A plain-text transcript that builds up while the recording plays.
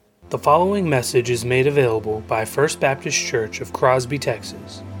The following message is made available by First Baptist Church of Crosby,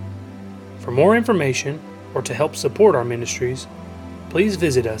 Texas. For more information or to help support our ministries, please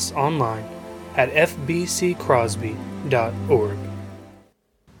visit us online at fbccrosby.org.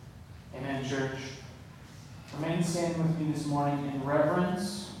 Amen, church. Remain standing with me this morning in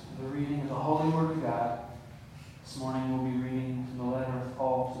reverence for the reading of the Holy Word of God. This morning we'll be reading from the letter of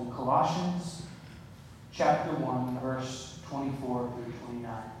Paul to the Colossians, chapter 1, verse 24 through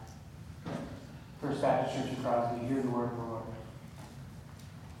 29. First Baptist Church of Crosby, hear the word of the Lord.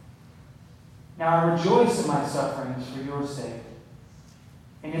 Now I rejoice in my sufferings for your sake,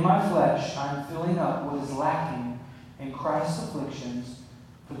 and in my flesh I am filling up what is lacking in Christ's afflictions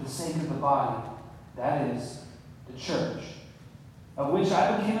for the sake of the body, that is, the church, of which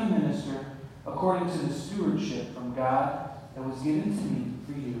I became a minister according to the stewardship from God that was given to me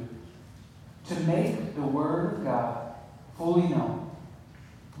for you, to make the word of God fully known,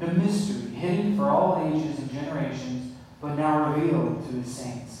 the mystery hidden for all ages and generations, but now revealed to his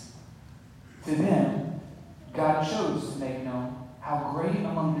saints. To them, God chose to make known how great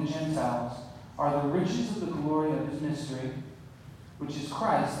among the Gentiles are the riches of the glory of his mystery, which is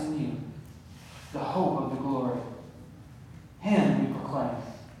Christ in you, the hope of the glory. Him we proclaim,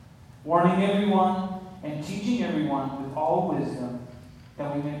 warning everyone and teaching everyone with all wisdom,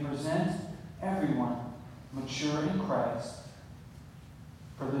 that we may present everyone mature in Christ.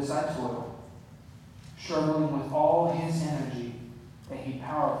 For this I toil, struggling with all his energy that he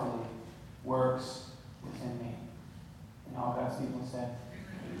powerfully works within me. And all God's people said,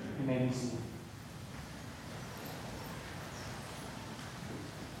 you may be seated.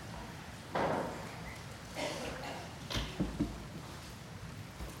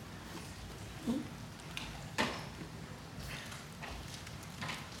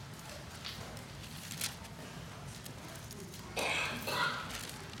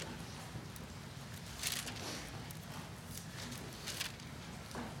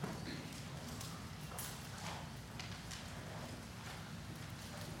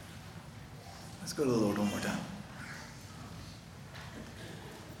 Let's go to the Lord one more time.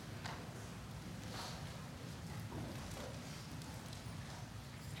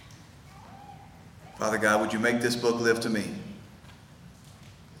 Father God, would you make this book live to me?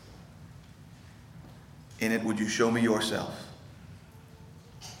 In it, would you show me yourself?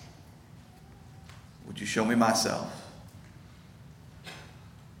 Would you show me myself?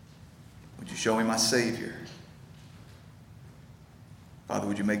 Would you show me my Savior? Father,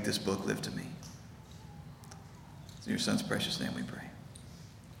 would you make this book live to me? In your Son's precious name we pray.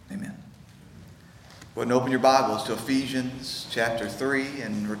 Amen. Go ahead and open your Bibles to Ephesians chapter 3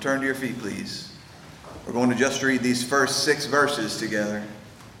 and return to your feet, please. We're going to just read these first 6 verses together.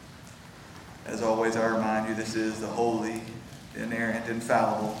 As always, I remind you, this is the holy, inerrant,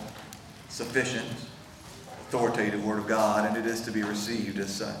 infallible, sufficient, authoritative Word of God, and it is to be received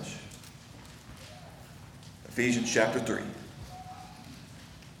as such. Ephesians chapter 3.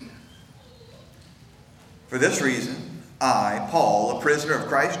 For this reason, I, Paul, a prisoner of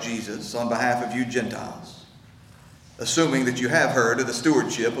Christ Jesus, on behalf of you Gentiles, assuming that you have heard of the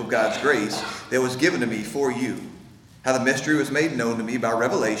stewardship of God's grace that was given to me for you, how the mystery was made known to me by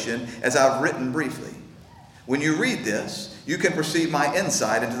revelation, as I've written briefly. When you read this, you can perceive my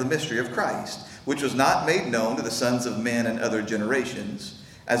insight into the mystery of Christ, which was not made known to the sons of men in other generations,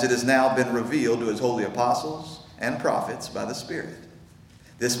 as it has now been revealed to his holy apostles and prophets by the Spirit.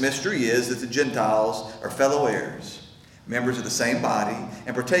 This mystery is that the Gentiles are fellow heirs, members of the same body,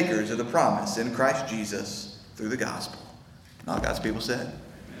 and partakers of the promise in Christ Jesus through the gospel. And all God's people said,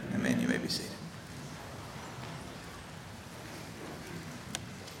 Amen. You may be seated.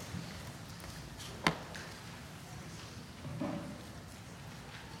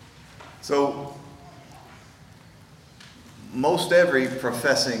 So, most every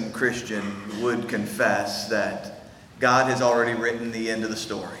professing Christian would confess that God has already written the end of the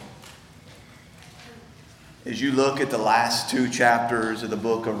story. As you look at the last 2 chapters of the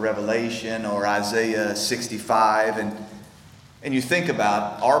book of Revelation or Isaiah 65, and you think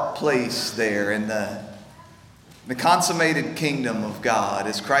about our place there in the consummated kingdom of God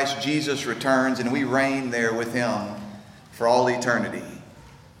as Christ Jesus returns and we reign there with him for all eternity.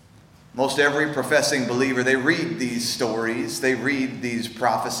 Most every professing believer, they read these stories, they read these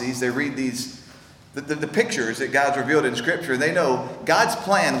prophecies, they read these the pictures that God's revealed in Scripture, and they know God's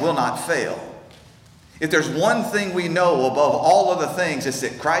plan will not fail. If there's one thing we know above all other things, it's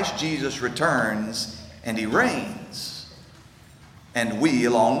that Christ Jesus returns and he reigns, and we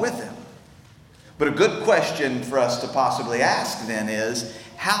along with him. But a good question for us to possibly ask then is,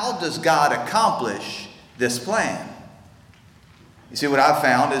 how does God accomplish this plan? You see, what I've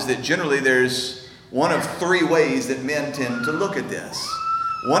found is that generally there's one of three ways that men tend to look at this.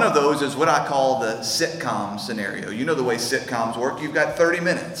 One of those is what I call the sitcom scenario. You know the way sitcoms work. You've got 30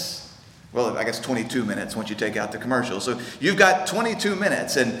 minutes. Well, I guess 22 minutes once you take out the commercials. So you've got 22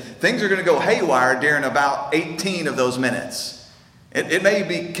 minutes, and things are going to go haywire during about 18 of those minutes. It may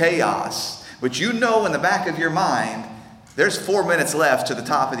be chaos, but you know in the back of your mind, there's 4 minutes left to the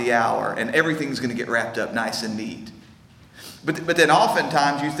top of the hour, and everything's going to get wrapped up nice and neat. But then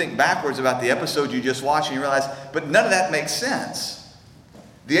oftentimes you think backwards about the episode you just watched, and you realize, but none of that makes sense.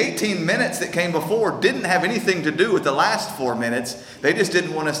 The 18 minutes that came before didn't have anything to do with the last 4 minutes. They just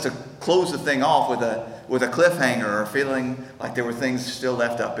didn't want us to close the thing off with a cliffhanger or feeling like there were things still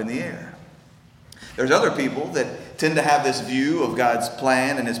left up in the air. There's other people that tend to have this view of God's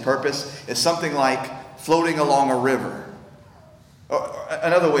plan and His purpose as something like floating along a river. Or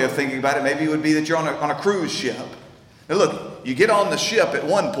another way of thinking about it maybe would be that you're on a cruise ship. Now look, you get on the ship at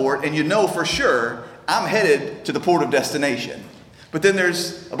one port and you know for sure I'm headed to the port of destination. But then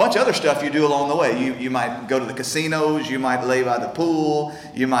there's a bunch of other stuff you do along the way. You might go to the casinos, you might lay by the pool,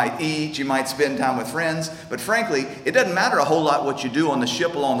 you might eat, you might spend time with friends. But frankly, it doesn't matter a whole lot what you do on the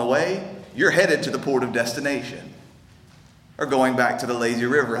ship along the way. You're headed to the port of destination. Or going back to the lazy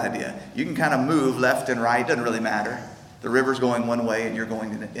river idea. You can kind of move left and right, doesn't really matter. The river's going one way and you're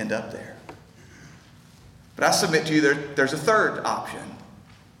going to end up there. But I submit to you there's a third option.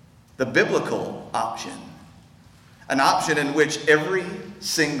 The biblical option. An option in which every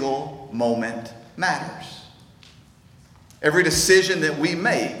single moment matters. Every decision that we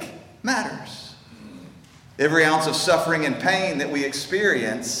make matters. Every ounce of suffering and pain that we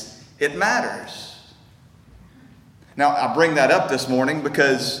experience, it matters. Now, I bring that up this morning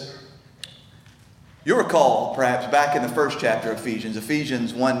because you'll recall, perhaps, back in the first chapter of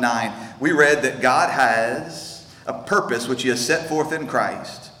Ephesians 1:9, we read that God has a purpose which He has set forth in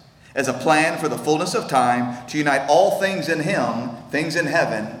Christ as a plan for the fullness of time to unite all things in Him, things in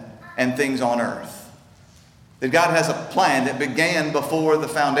heaven and things on earth. That God has a plan that began before the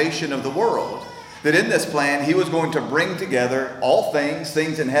foundation of the world. That in this plan He was going to bring together all things,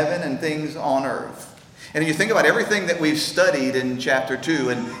 things in heaven and things on earth. And if you think about everything that we've studied in chapter 2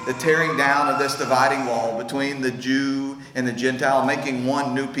 and the tearing down of this dividing wall between the Jew and the Gentile, making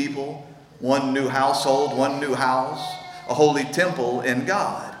one new people, one new household, one new house, a holy temple in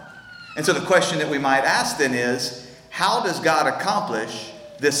God. And so the question that we might ask then is, how does God accomplish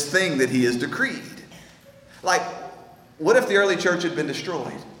this thing that He has decreed? Like, what if the early church had been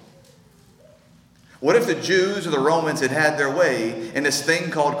destroyed? What if the Jews or the Romans had had their way and this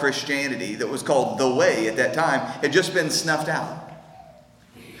thing called Christianity that was called the way at that time had just been snuffed out?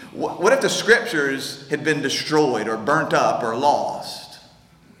 What if the scriptures had been destroyed or burnt up or lost?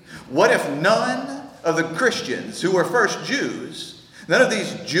 What if none of the Christians who were first Jews, none of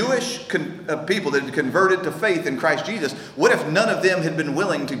these Jewish people that had converted to faith in Christ Jesus, what if none of them had been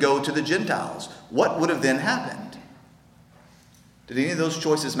willing to go to the Gentiles? What would have then happened? Did any of those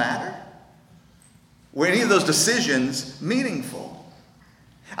choices matter? Were any of those decisions meaningful?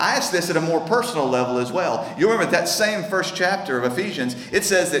 I ask this at a more personal level as well. You remember that same first chapter of Ephesians, it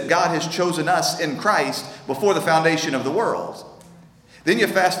says that God has chosen us in Christ before the foundation of the world. Then you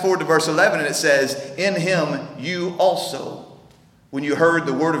fast forward to verse 11 and it says, in Him you also, when you heard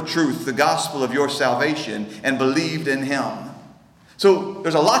the word of truth, the gospel of your salvation, and believed in Him. So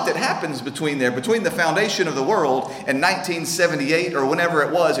there's a lot that happens between the foundation of the world and 1978 or whenever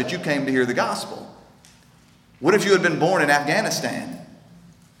it was that you came to hear the gospel. What if you had been born in Afghanistan?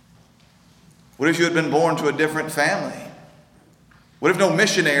 What if you had been born to a different family? What if no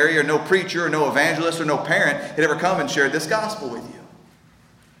missionary or no preacher or no evangelist or no parent had ever come and shared this gospel with you?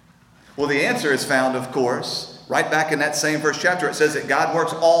 Well, the answer is found, of course, right back in that same first chapter. It says that God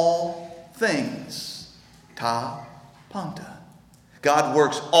works all things. Ta panta. God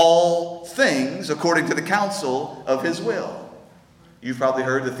works all things according to the counsel of His will. You've probably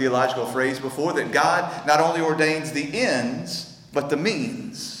heard the theological phrase before that God not only ordains the ends, but the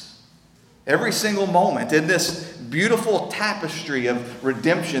means. Every single moment in this beautiful tapestry of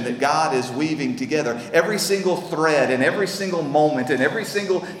redemption that God is weaving together, every single thread and every single moment and every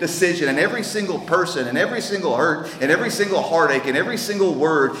single decision and every single person and every single hurt and every single heartache and every single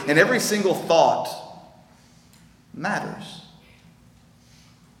word and every single thought matters.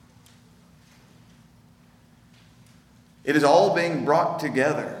 It is all being brought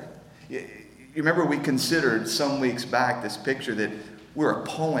together. You remember we considered some weeks back this picture that we're a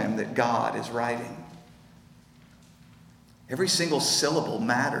poem that God is writing. Every single syllable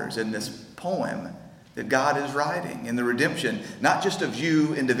matters in this poem that God is writing in the redemption, not just of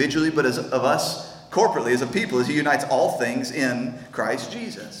you individually, but of us corporately as a people as he unites all things in Christ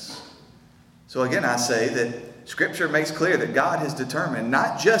Jesus. So again, I say that Scripture makes clear that God has determined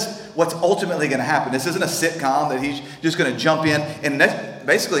not just what's ultimately going to happen. This isn't a sitcom that he's just going to jump in and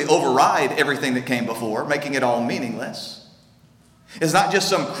basically override everything that came before, making it all meaningless. It's not just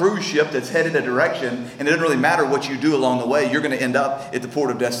some cruise ship that's headed a direction and it doesn't really matter what you do along the way. You're going to end up at the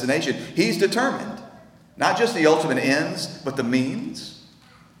port of destination. He's determined not just the ultimate ends, but the means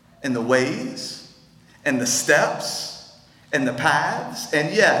and the ways and the steps and the paths.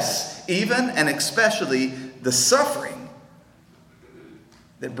 And yes, even and especially the suffering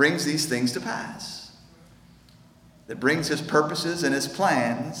that brings these things to pass. That brings his purposes and his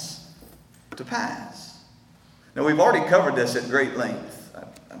plans to pass. Now, we've already covered this at great length.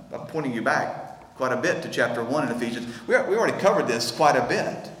 I'm pointing you back quite a bit to chapter 1 in Ephesians. We already covered this quite a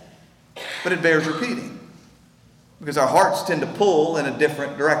bit, but it bears repeating because our hearts tend to pull in a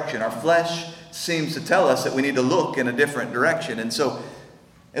different direction. Our flesh seems to tell us that we need to look in a different direction. And so,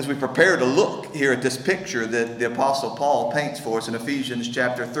 as we prepare to look here at this picture that the Apostle Paul paints for us in Ephesians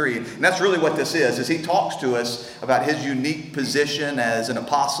chapter 3, and that's really what this is he talks to us about his unique position as an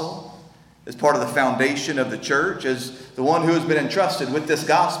apostle, as part of the foundation of the church, as the one who has been entrusted with this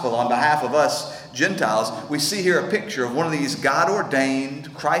gospel on behalf of us Gentiles. We see here a picture of one of these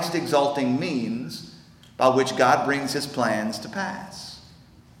God-ordained, Christ-exalting means by which God brings his plans to pass.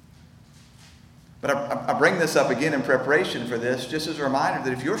 But I bring this up again in preparation for this, just as a reminder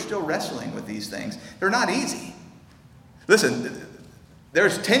that if you're still wrestling with these things, they're not easy. Listen,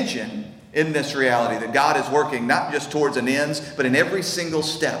 there's tension in this reality that God is working not just towards an ends, but in every single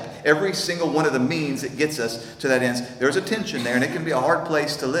step, every single one of the means that gets us to that ends. There's a tension there, and it can be a hard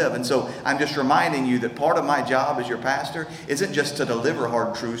place to live. And so I'm just reminding you that part of my job as your pastor isn't just to deliver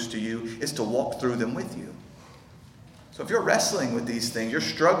hard truths to you, it's to walk through them with you. So if you're wrestling with these things, you're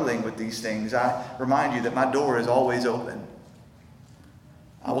struggling with these things, I remind you that my door is always open.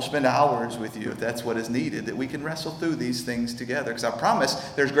 I will spend hours with you if that's what is needed, that we can wrestle through these things together. Because I promise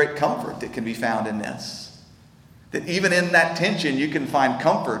there's great comfort that can be found in this. That even in that tension, you can find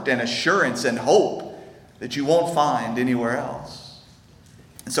comfort and assurance and hope that you won't find anywhere else.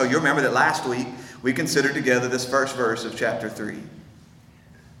 And so you remember that last week we considered together this first verse of chapter 3,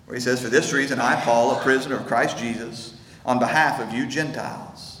 where he says, "For this reason I, Paul, a prisoner of Christ Jesus, on behalf of you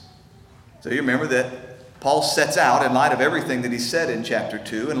Gentiles." So you remember that Paul sets out, in light of everything that he said in chapter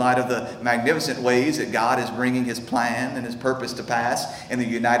 2, in light of the magnificent ways that God is bringing his plan and his purpose to pass, and the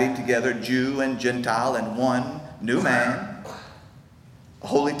uniting together Jew and Gentile in one new man, a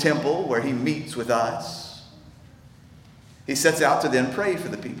holy temple where he meets with us. He sets out to then pray for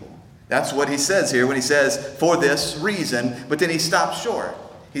the people. That's what he says here when he says, "for this reason," but then he stops short.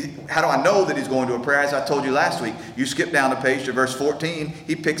 How do I know that he's going to a prayer? As I told you last week, you skip down the page to verse 14,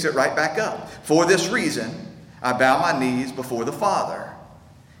 he picks it right back up. "For this reason, I bow my knees before the Father."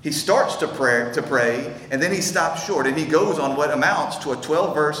 He starts to pray, and then he stops short, and he goes on what amounts to a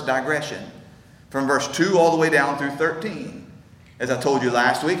 12-verse digression from verse 2 all the way down through 13. As I told you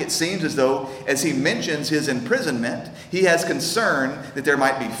last week, it seems as though as he mentions his imprisonment, he has concern that there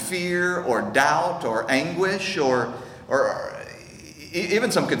might be fear or doubt or anguish or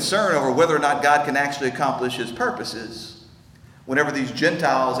even some concern over whether or not God can actually accomplish his purposes whenever these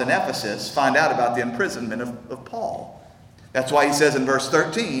Gentiles in Ephesus find out about the imprisonment of Paul. That's why he says in verse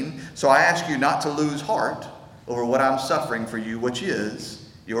 13, "So I ask you not to lose heart over what I'm suffering for you, which is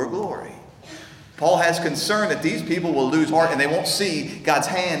your glory." Paul has concern that these people will lose heart and they won't see God's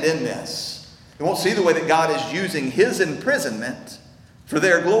hand in this. They won't see the way that God is using his imprisonment for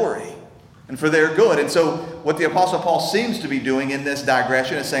their glory and for their good. And so what the Apostle Paul seems to be doing in this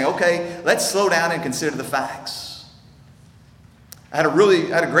digression is saying, okay, let's slow down and consider the facts. I had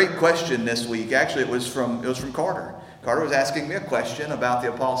a great question this week. Actually, it was from Carter. Carter was asking me a question about the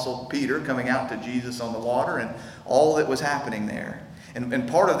Apostle Peter coming out to Jesus on the water and all that was happening there. And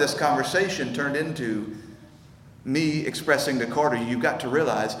part of this conversation turned into me expressing to Carter, you've got to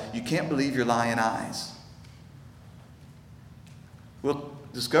realize you can't believe your lying eyes. We'll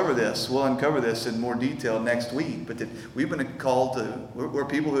uncover this in more detail next week, but that we're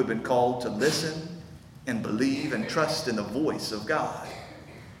people who have been called to listen and believe and trust in the voice of God.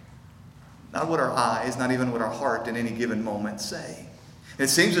 Not what our eyes, not even what our heart in any given moment say. And it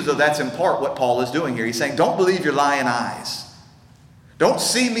seems as though that's in part what Paul is doing here. He's saying, don't believe your lying eyes. Don't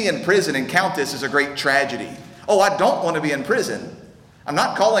see me in prison and count this as a great tragedy. Oh, I don't want to be in prison. I'm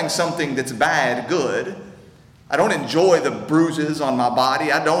not calling something that's bad good. I don't enjoy the bruises on my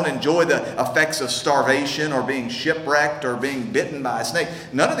body. I don't enjoy the effects of starvation or being shipwrecked or being bitten by a snake.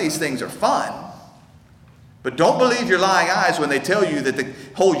 None of these things are fun. But don't believe your lying eyes when they tell you that the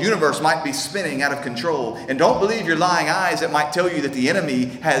whole universe might be spinning out of control. And don't believe your lying eyes that might tell you that the enemy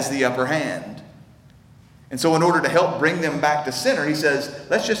has the upper hand. And so in order to help bring them back to center, he says,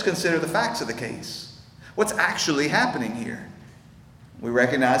 let's just consider the facts of the case. What's actually happening here? We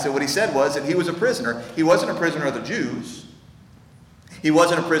recognize that what he said was that he was a prisoner. He wasn't a prisoner of the Jews. He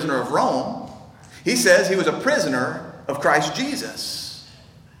wasn't a prisoner of Rome. He says he was a prisoner of Christ Jesus.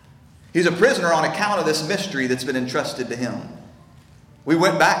 He's a prisoner on account of this mystery that's been entrusted to him. We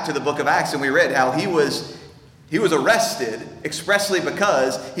went back to the book of Acts and we read how he was arrested expressly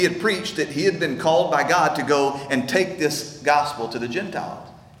because he had preached that he had been called by God to go and take this gospel to the Gentiles.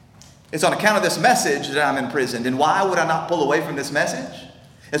 It's on account of this message that I'm imprisoned. And why would I not pull away from this message?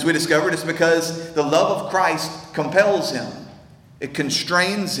 As we discovered, it's because the love of Christ compels him. It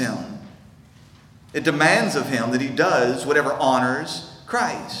constrains him. It demands of him that he does whatever honors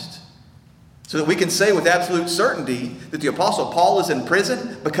Christ. So that we can say with absolute certainty that the Apostle Paul is in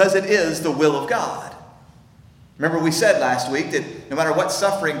prison because it is the will of God. Remember we said last week that no matter what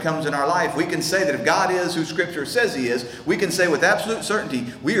suffering comes in our life, we can say that if God is who Scripture says he is, we can say with absolute certainty,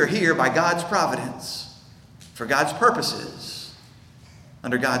 we are here by God's providence, for God's purposes,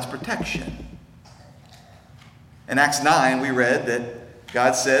 under God's protection. In Acts 9, we read that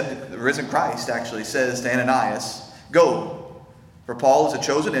God said, the risen Christ actually says to Ananias, "Go, for Paul is a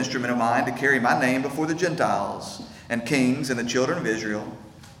chosen instrument of mine to carry my name before the Gentiles and kings and the children of Israel.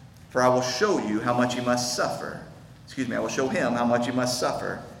 For I will show you how much he must suffer. I will show him how much he must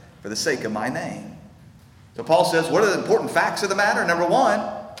suffer for the sake of my name." So Paul says, what are the important facts of the matter? Number one,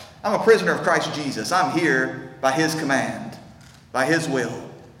 I'm a prisoner of Christ Jesus. I'm here by his command, by his will.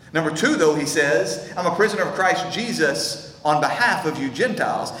 Number two, though, he says, I'm a prisoner of Christ Jesus on behalf of you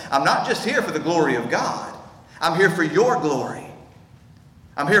Gentiles. I'm not just here for the glory of God. I'm here for your glory.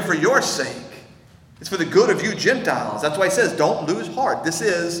 I'm here for your sake. It's for the good of you Gentiles. That's why he says, don't lose heart. This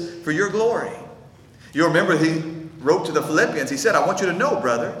is for your glory. You remember he wrote to the Philippians. He said, I want you to know,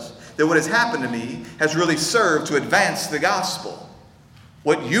 brothers, that what has happened to me has really served to advance the gospel.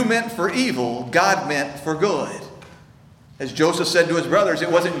 What you meant for evil, God meant for good. As Joseph said to his brothers,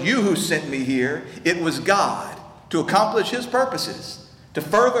 it wasn't you who sent me here. It was God to accomplish his purposes, to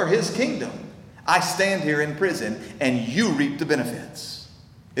further his kingdom. I stand here in prison and you reap the benefits.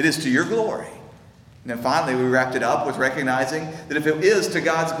 It is to your glory. And then finally we wrapped it up with recognizing that if it is to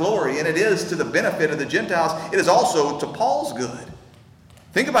God's glory and it is to the benefit of the Gentiles, it is also to Paul's good.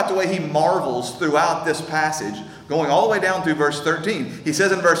 Think about the way he marvels throughout this passage, going all the way down through verse 13. He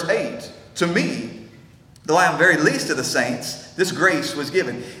says in verse 8, to me, though I am very least of the saints, this grace was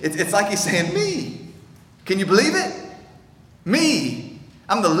given. It's like he's saying, me. Can you believe it? Me.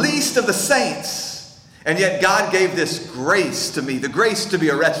 I'm the least of the saints. And yet God gave this grace to me, the grace to be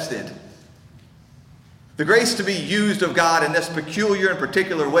arrested. The grace to be used of God in this peculiar and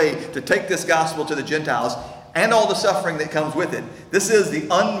particular way to take this gospel to the Gentiles and all the suffering that comes with it. This is the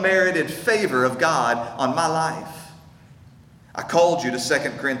unmerited favor of God on my life. I called you to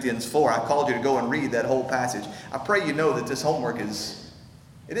 2 Corinthians 4. I called you to go and read that whole passage. I pray you know that this homework is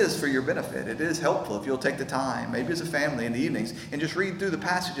for your benefit. It is helpful if you'll take the time, maybe as a family in the evenings, and just read through the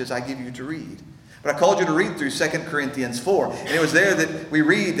passages I give you to read. But I called you to read through 2 Corinthians 4. And it was there that we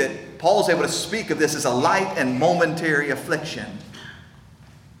read that Paul's able to speak of this as a light and momentary affliction.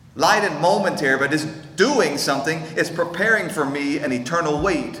 Light and momentary, but is doing something. It's preparing for me an eternal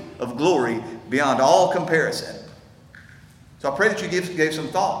weight of glory beyond all comparison. So I pray that you gave some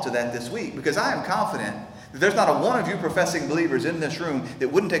thought to that this week, because I am confident that there's not a one of you professing believers in this room that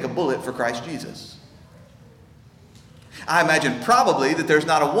wouldn't take a bullet for Christ Jesus. I imagine probably that there's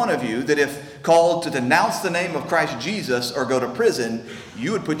not a one of you that if called to denounce the name of Christ Jesus or go to prison,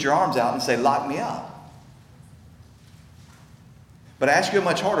 you would put your arms out and say, lock me up. But I ask you a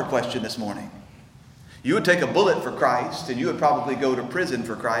much harder question this morning. You would take a bullet for Christ and you would probably go to prison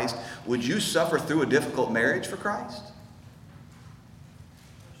for Christ. Would you suffer through a difficult marriage for Christ?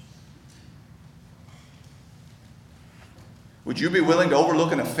 Would you be willing to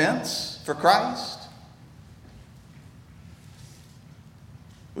overlook an offense for Christ?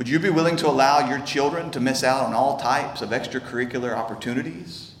 Would you be willing to allow your children to miss out on all types of extracurricular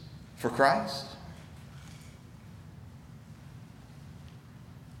opportunities for Christ?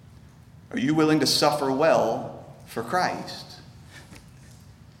 Are you willing to suffer well for Christ?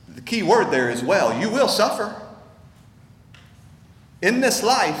 The key word there is well. You will suffer. In this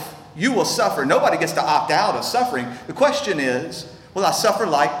life, you will suffer. Nobody gets to opt out of suffering. The question is, will I suffer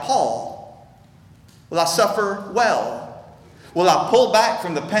like Paul? Will I suffer well? Will I pull back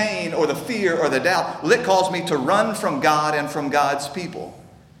from the pain or the fear or the doubt? Will it cause me to run from God and from God's people?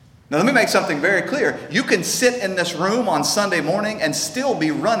 Now let me make something very clear. You can sit in this room on Sunday morning and still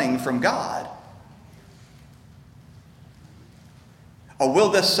be running from God. Or will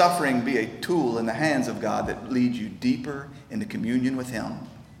this suffering be a tool in the hands of God that leads you deeper into communion with Him?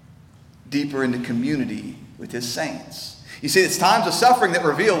 Deeper into community with His saints? You see, it's times of suffering that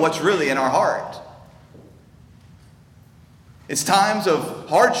reveal what's really in our heart. It's times of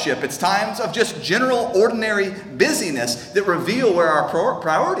hardship. It's times of just general, ordinary busyness that reveal where our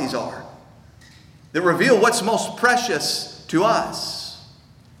priorities are. That reveal what's most precious to us.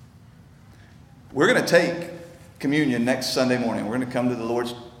 We're going to take communion next Sunday morning. We're going to come to the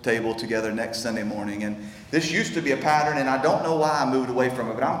Lord's table together next Sunday morning. And this used to be a pattern, and I don't know why I moved away from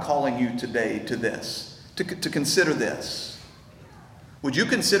it, but I'm calling you today to this, to consider this. Would you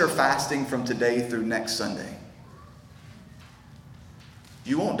consider fasting from today through next Sunday?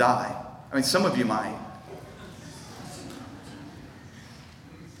 You won't die. I mean, some of you might.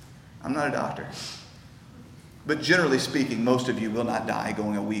 I'm not a doctor. But generally speaking, most of you will not die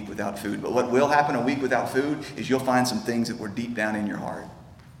going a week without food. But what will happen a week without food is you'll find some things that were deep down in your heart.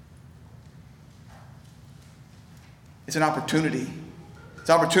 It's an opportunity. It's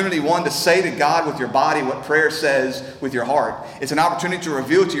an opportunity, one, to say to God with your body what prayer says with your heart. It's an opportunity to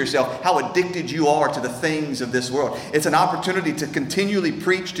reveal to yourself how addicted you are to the things of this world. It's an opportunity to continually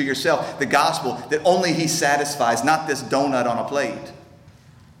preach to yourself the gospel that only He satisfies, not this donut on a plate.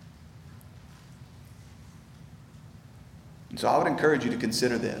 And so I would encourage you to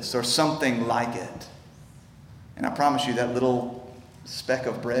consider this or something like it. And I promise you that little speck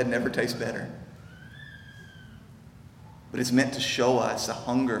of bread never tastes better. But it's meant to show us a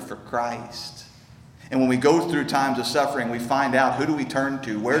hunger for Christ. And when we go through times of suffering, we find out, who do we turn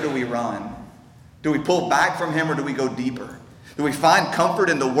to? Where do we run? Do we pull back from Him, or do we go deeper? Do we find comfort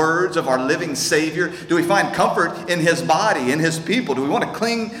in the words of our living Savior? Do we find comfort in His body, in His people? Do we want to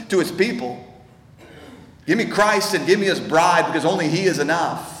cling to His people? Give me Christ and give me His bride, because only He is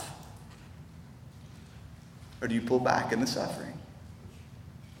enough. Or do you pull back in the suffering?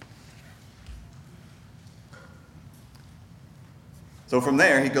 So from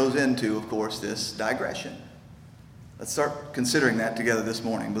there, he goes into, of course, this digression. Let's start considering that together this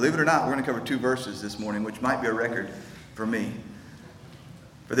morning. Believe it or not, we're going to cover 2 verses this morning, which might be a record for me.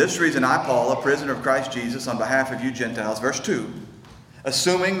 For this reason, I, Paul, a prisoner of Christ Jesus, on behalf of you Gentiles, verse 2,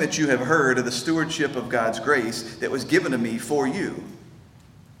 assuming that you have heard of the stewardship of God's grace that was given to me for you,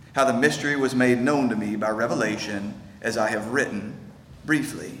 how the mystery was made known to me by revelation, as I have written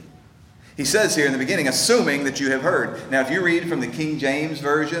briefly. He says here in the beginning, assuming that you have heard. Now, if you read from the King James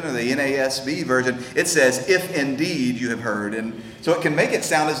Version or the NASB version, it says, if indeed you have heard. And so it can make it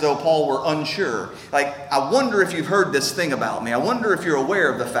sound as though Paul were unsure. Like, I wonder if you've heard this thing about me. I wonder if you're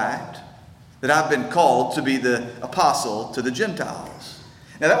aware of the fact that I've been called to be the apostle to the Gentiles.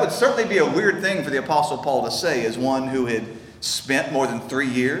 Now, that would certainly be a weird thing for the Apostle Paul to say, as one who had spent more than 3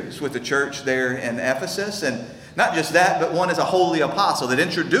 years with the church there in Ephesus. And not just that, but one as a holy apostle that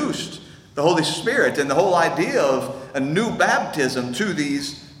introduced the Holy Spirit and the whole idea of a new baptism to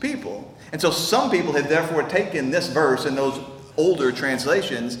these people. And so some people had therefore taken this verse in those older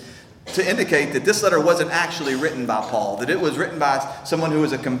translations to indicate that this letter wasn't actually written by Paul, that it was written by someone who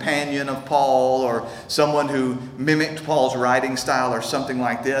was a companion of Paul or someone who mimicked Paul's writing style or something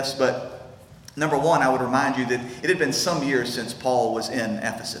like this. But number one, I would remind you that it had been some years since Paul was in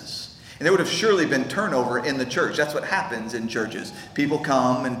Ephesus. And there would have surely been turnover in the church. That's what happens in churches. People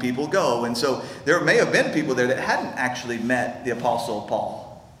come and people go. And so there may have been people there that hadn't actually met the Apostle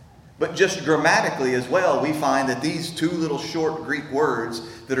Paul. But just grammatically as well, we find that these 2 little short Greek words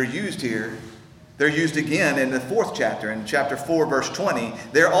that are used here, they're used again in the 4th chapter. In chapter 4, verse 20,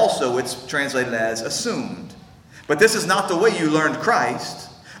 there also it's translated as assumed. But this is not the way you learned Christ,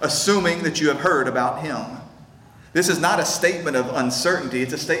 assuming that you have heard about Him. This is not a statement of uncertainty.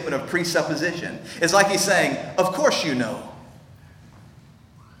 It's a statement of presupposition. It's like he's saying, of course you know.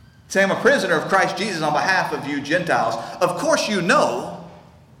 Say, I'm a prisoner of Christ Jesus on behalf of you Gentiles. Of course you know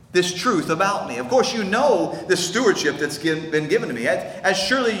this truth about me. Of course you know this stewardship that's been given to me, as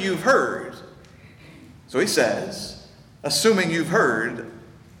surely you've heard. So he says, assuming you've heard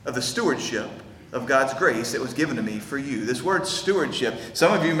of the stewardship of God's grace that was given to me for you. This word stewardship,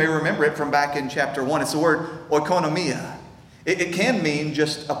 some of you may remember it from back in chapter 1. It's the word oikonomia. It can mean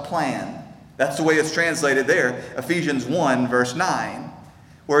just a plan. That's the way it's translated there. Ephesians 1, verse 9,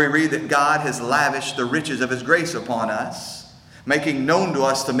 where we read that God has lavished the riches of His grace upon us, making known to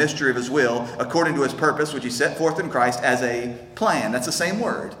us the mystery of His will, according to His purpose, which He set forth in Christ as a plan. That's the same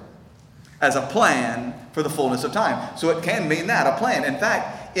word. As a plan for the fullness of time. So it can mean that, a plan. In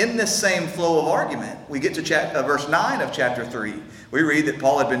fact, in this same flow of argument, we get to verse 9 of chapter 3. We read that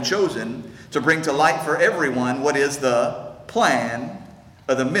Paul had been chosen to bring to light for everyone what is the plan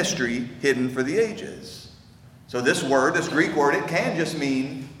of the mystery hidden for the ages. So this word, this Greek word, it can just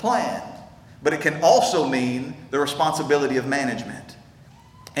mean plan, but it can also mean the responsibility of management.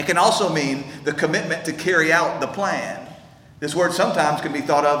 It can also mean the commitment to carry out the plan. This word sometimes can be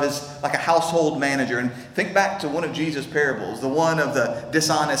thought of as like a household manager. And think back to one of Jesus' parables, the one of the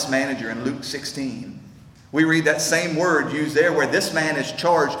dishonest manager in Luke 16. We read that same word used there where this man is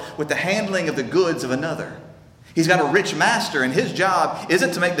charged with the handling of the goods of another. He's got a rich master, and his job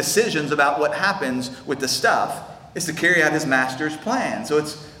isn't to make decisions about what happens with the stuff. It's to carry out his master's plan. So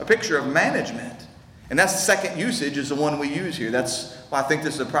it's a picture of management. And that's the second usage is the one we use here. That's why I think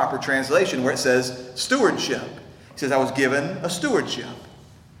this is a proper translation where it says stewardship. He says, I was given a stewardship.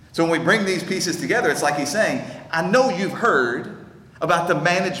 So when we bring these pieces together, it's like he's saying, I know you've heard about the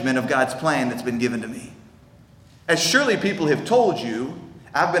management of God's plan that's been given to me. As surely people have told you,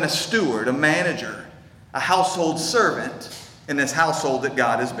 I've been a steward, a manager, a household servant in this household that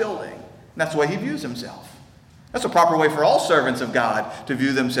God is building. And that's the way he views himself. That's a proper way for all servants of God to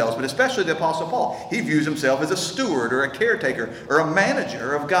view themselves, but especially the Apostle Paul. He views himself as a steward or a caretaker or a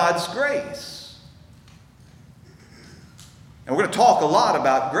manager of God's grace. And we're going to talk a lot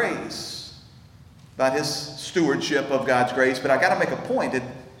about grace, about his stewardship of God's grace, but I got to make a point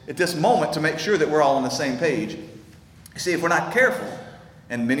at this moment to make sure that we're all on the same page. See, if we're not careful,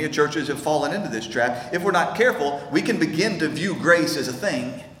 and many churches have fallen into this trap, if we're not careful, we can begin to view grace as a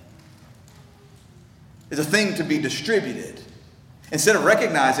thing. As a thing to be distributed. Instead of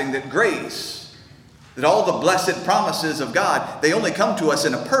recognizing that grace, that all the blessed promises of God, they only come to us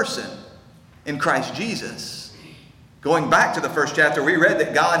in a person, in Christ Jesus. Going back to the first chapter, we read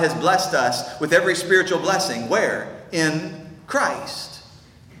that God has blessed us with every spiritual blessing. Where? In Christ.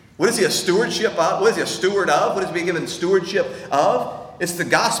 What is he a stewardship of? What is he a steward of? What is he being given stewardship of? It's the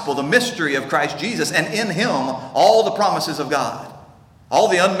gospel, the mystery of Christ Jesus, and in him, all the promises of God. All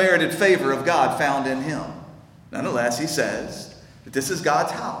the unmerited favor of God found in him. Nonetheless, he says that this is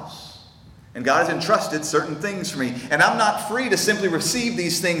God's house. And God has entrusted certain things for me. And I'm not free to simply receive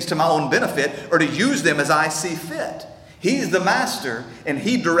these things to my own benefit or to use them as I see fit. He's the master and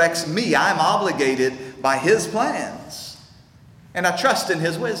he directs me. I'm obligated by his plans. And I trust in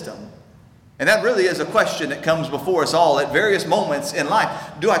his wisdom. And that really is a question that comes before us all at various moments in life.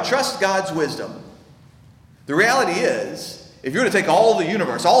 Do I trust God's wisdom? The reality is, if you were to take all the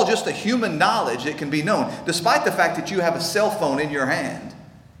universe, all just the human knowledge that can be known, despite the fact that you have a cell phone in your hand,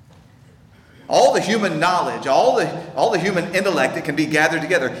 all the human knowledge, all the human intellect that can be gathered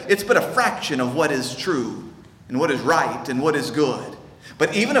together, it's but a fraction of what is true and what is right and what is good.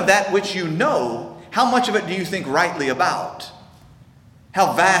 But even of that which you know, how much of it do you think rightly about?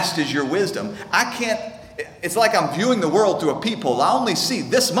 How vast is your wisdom? It's like I'm viewing the world through a peephole. I only see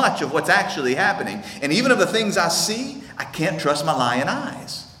this much of what's actually happening. And even of the things I see, I can't trust my lying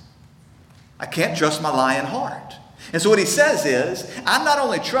eyes. I can't trust my lying heart. And so what he says is, I not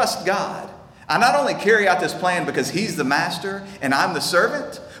only trust God, I not only carry out this plan because he's the master and I'm the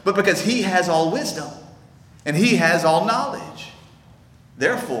servant, but because he has all wisdom and he has all knowledge.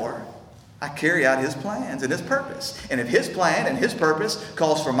 Therefore, I carry out his plans and his purpose. And if his plan and his purpose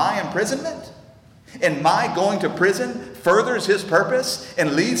calls for my imprisonment, and my going to prison furthers his purpose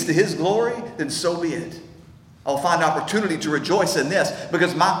and leads to his glory, then so be it. I'll find opportunity to rejoice in this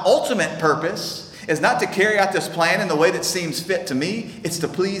because my ultimate purpose is not to carry out this plan in the way that seems fit to me. It's to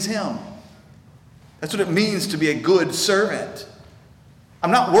please him. That's what it means to be a good servant.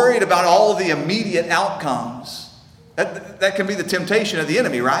 I'm not worried about all of the immediate outcomes. That can be the temptation of the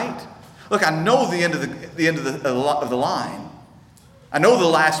enemy, right? Look, I know the end of the line. I know the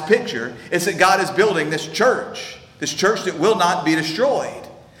last picture. It's that God is building this church that will not be destroyed.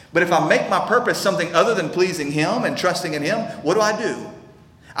 But if I make my purpose something other than pleasing him and trusting in him, what do?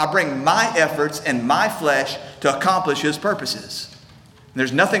 I bring my efforts and my flesh to accomplish his purposes. And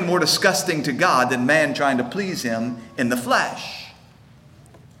there's nothing more disgusting to God than man trying to please him in the flesh.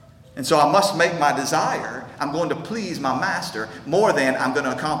 And so I must make my desire, I'm going to please my master more than I'm going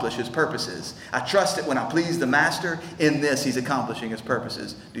to accomplish his purposes. I trust that when I please the master, in this he's accomplishing his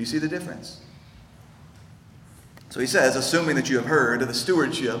purposes. Do you see the difference? So he says, assuming that you have heard of the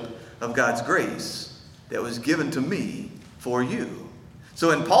stewardship of God's grace that was given to me for you.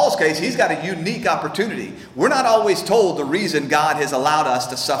 So in Paul's case, he's got a unique opportunity. We're not always told the reason God has allowed us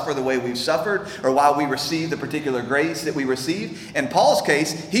to suffer the way we've suffered or why we receive the particular grace that we receive. In Paul's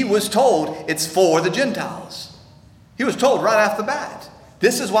case, he was told it's for the Gentiles. He was told right off the bat,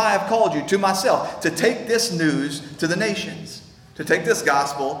 this is why I've called you to myself, to take this news to the nations. to take this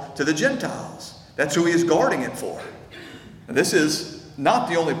gospel to the Gentiles. That's who he is guarding it for. And this is not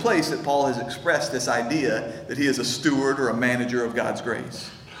the only place that Paul has expressed this idea that he is a steward or a manager of God's grace.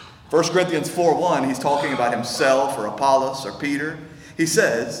 1 Corinthians 4:1, he's talking about himself or Apollos or Peter. He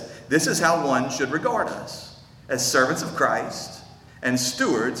says, this is how one should regard us, as servants of Christ and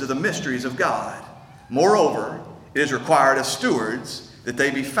stewards of the mysteries of God. Moreover, it is required of stewards that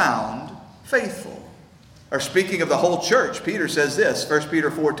they be found faithful. Or speaking of the whole church, Peter says this, 1 Peter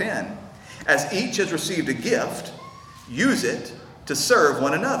 4:10, as each has received a gift, use it to serve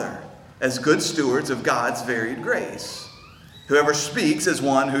one another as good stewards of God's varied grace. Whoever speaks is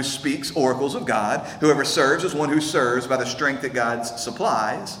one who speaks oracles of God. Whoever serves is one who serves by the strength that God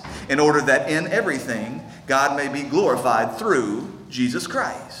supplies, in order that in everything God may be glorified through Jesus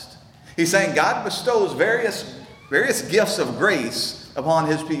Christ. He's saying God bestows various gifts of grace upon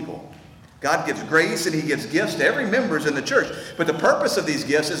his people. God gives grace and he gives gifts to every member in the church. But the purpose of these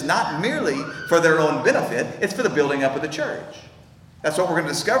gifts is not merely for their own benefit, it's for the building up of the church. That's what we're going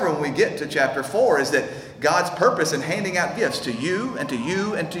to discover when we get to chapter 4, is that God's purpose in handing out gifts to you and to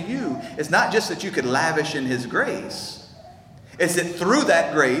you and to you is not just that you could lavish in his grace. It's that through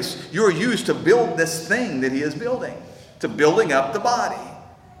that grace, you're used to build this thing that he is building, to building up the body.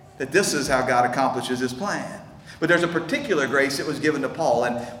 That this is how God accomplishes his plan. But there's a particular grace that was given to Paul,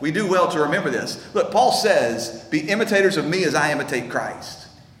 and we do well to remember this. Look, Paul says, be imitators of me as I imitate Christ.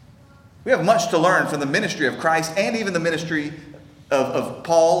 We have much to learn from the ministry of Christ and even the ministry of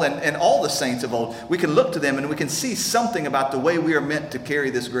Paul and all the saints of old. We can look to them and we can see something about the way we are meant to carry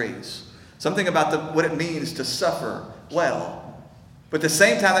this grace. Something about what it means to suffer well. But at the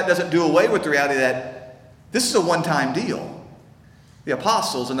same time, that doesn't do away with the reality that this is a one-time deal. The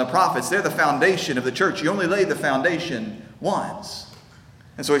apostles and the prophets, they're the foundation of the church. You only lay the foundation once.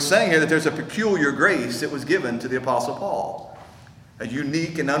 And so he's saying here that there's a peculiar grace that was given to the apostle Paul. A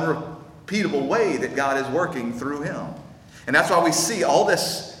unique and unrepeatable way that God is working through him. And that's why we see all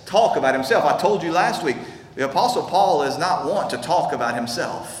this talk about himself. I told you last week, the apostle Paul is not want to talk about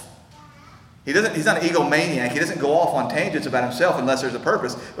himself. He's not an egomaniac. He doesn't go off on tangents about himself unless there's a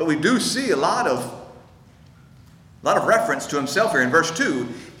purpose. But we do see a lot of reference to himself here. In verse 2,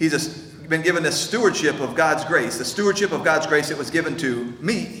 he's been given this stewardship of God's grace. The stewardship of God's grace that was given to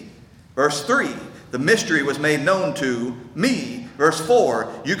me. Verse 3, the mystery was made known to me. Verse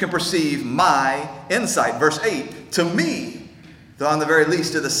 4, you can perceive my insight. Verse 8, to me, though on the very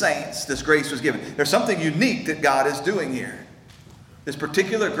least of the saints, this grace was given. There's something unique that God is doing here. This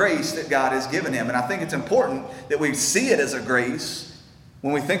particular grace that God has given him. And I think it's important that we see it as a grace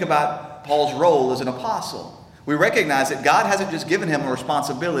when we think about Paul's role as an apostle. We recognize that God hasn't just given him a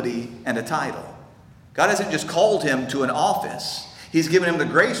responsibility and a title. God hasn't just called him to an office. He's given him the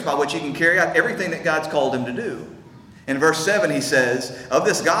grace by which he can carry out everything that God's called him to do. In verse 7 he says, of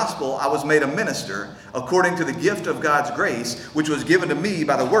this gospel I was made a minister according to the gift of God's grace, which was given to me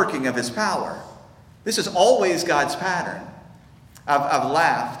by the working of his power. This is always God's pattern. I've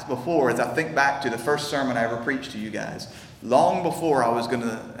laughed before as I think back to the first sermon I ever preached to you guys. Long before I was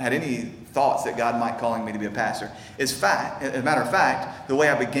had any thoughts that God might calling me to be a pastor. As a matter of fact, the way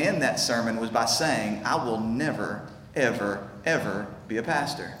I began that sermon was by saying, I will never, ever, ever be a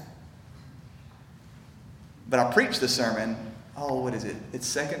pastor. But I preached the sermon, what is it? It's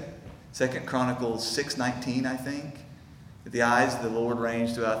Second Chronicles 6:19, I think. The eyes of the Lord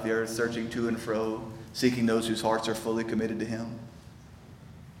range throughout the earth, searching to and fro, seeking those whose hearts are fully committed to him.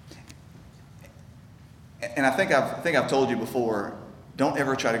 And I think I've told you before, don't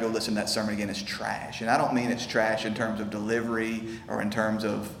ever try to go listen to that sermon again. It's trash. And I don't mean it's trash in terms of delivery or in terms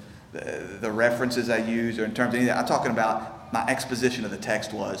of the references I use or in terms of anything. I'm talking about my exposition of the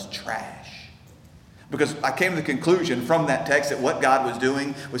text was trash. Because I came to the conclusion from that text that what God was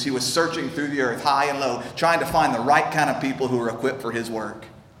doing was he was searching through the earth, high and low, trying to find the right kind of people who were equipped for his work.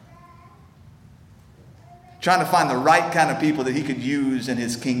 Trying to find the right kind of people that he could use in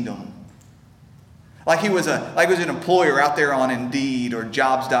his kingdom. Like he was an employer out there on Indeed or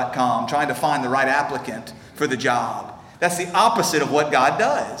Jobs.com trying to find the right applicant for the job. That's the opposite of what God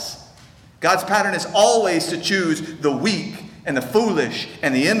does. God's pattern is always to choose the weak and the foolish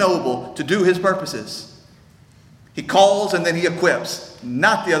and the ignoble to do his purposes. He calls and then he equips,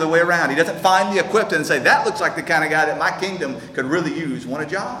 not the other way around. He doesn't find the equipped and say, that looks like the kind of guy that my kingdom could really use. Want a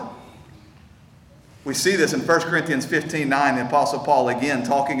job? We see this in 1 Corinthians 15:9, the Apostle Paul again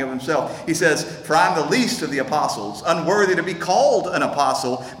talking of himself. He says, for I am the least of the apostles, unworthy to be called an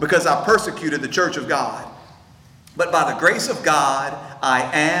apostle because I persecuted the church of God. But by the grace of God,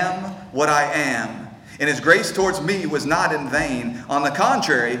 I am what I am. And his grace towards me was not in vain. On the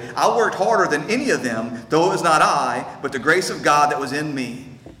contrary, I worked harder than any of them, though it was not I, but the grace of God that was in me.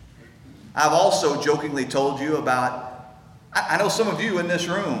 I've also jokingly told you about, I know some of you in this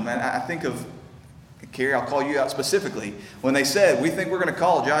room, and I think of Carrie, I'll call you out specifically, when they said, we think we're going to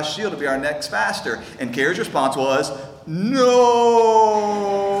call Josh Shield to be our next pastor. And Carrie's response was, no.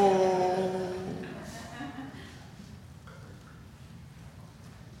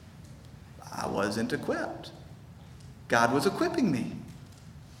 I wasn't equipped. God was equipping me.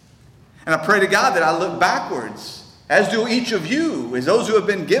 And I pray to God that I look backwards, as do each of you, as those who have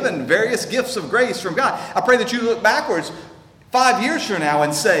been given various gifts of grace from God. I pray that you look backwards 5 years from now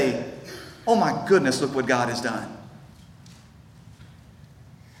and say, oh my goodness, look what God has done.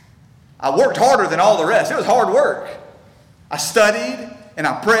 I worked harder than all the rest. It was hard work. I studied and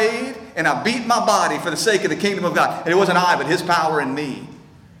I prayed and I beat my body for the sake of the kingdom of God. And it wasn't I, but his power in me.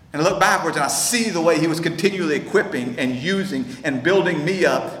 And I look backwards and I see the way he was continually equipping and using and building me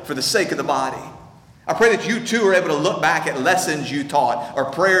up for the sake of the body. I pray that you too are able to look back at lessons you taught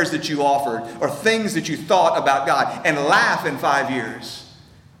or prayers that you offered or things that you thought about God and laugh in 5 years.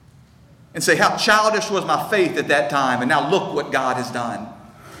 And say, how childish was my faith at that time, and now look what God has done.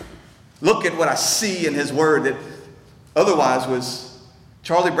 Look at what I see in his word that otherwise was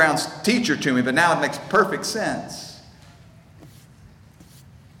Charlie Brown's teacher to me, but now it makes perfect sense.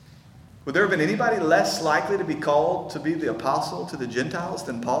 Would there have been anybody less likely to be called to be the apostle to the Gentiles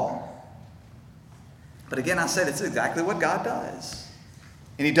than Paul? But again, I said it's exactly what God does.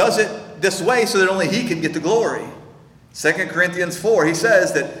 And he does it this way so that only he can get the glory. 2 Corinthians 4, he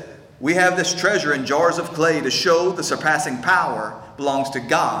says that we have this treasure in jars of clay to show the surpassing power belongs to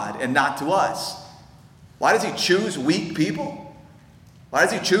God and not to us. Why does he choose weak people? Why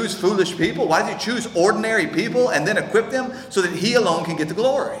does he choose foolish people? Why does he choose ordinary people and then equip them so that he alone can get the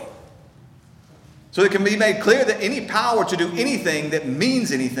glory? So it can be made clear that any power to do anything that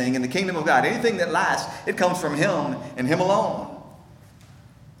means anything in the kingdom of God, anything that lasts, it comes from him and him alone.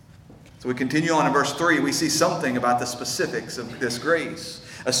 So we continue on in verse 3. We see something about the specifics of this grace.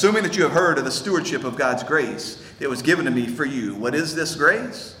 Assuming that you have heard of the stewardship of God's grace that was given to me for you. What is this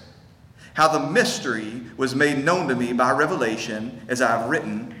grace? How the mystery was made known to me by revelation, as I have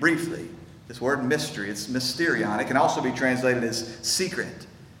written briefly. This word mystery, it's mysterion. It can also be translated as secret.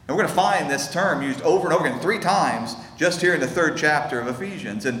 And we're going to find this term used over and over again 3 times just here in the 3rd chapter of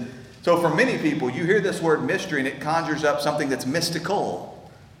Ephesians. And so for many people, you hear this word mystery and it conjures up something that's mystical.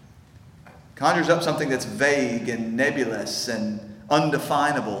 Conjures up something that's vague and nebulous and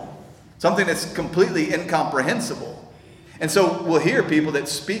undefinable. Something that's completely incomprehensible. And so we'll hear people that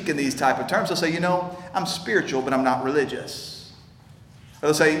speak in these type of terms. They'll say, I'm spiritual, but I'm not religious. Or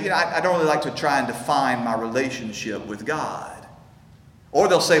they'll say, I don't really like to try and define my relationship with God. Or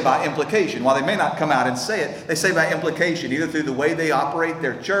they'll say by implication. While they may not come out and say it, they say by implication, either through the way they operate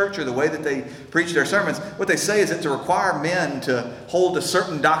their church or the way that they preach their sermons. What they say is that to require men to hold to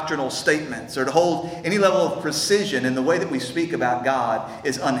certain doctrinal statements or to hold any level of precision in the way that we speak about God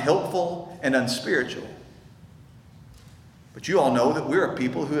is unhelpful and unspiritual. But you all know that we're a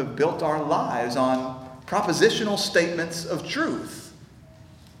people who have built our lives on propositional statements of truth.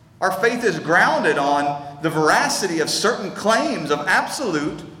 Our faith is grounded on the veracity of certain claims of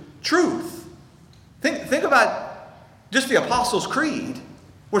absolute truth. Think about just the Apostles' Creed.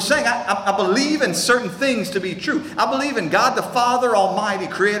 We're saying, I believe in certain things to be true. I believe in God the Father Almighty,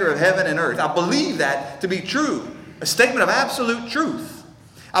 creator of heaven and earth. I believe that to be true. A statement of absolute truth.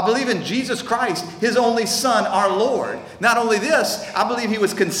 I believe in Jesus Christ, his only Son, our Lord. Not only this, I believe he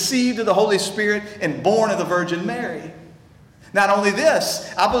was conceived of the Holy Spirit and born of the Virgin Mary. Not only this,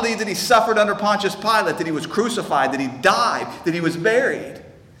 I believe that he suffered under Pontius Pilate, that he was crucified, that he died, that he was buried.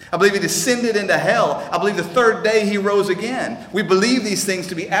 I believe he descended into hell. I believe the 3rd day he rose again. We believe these things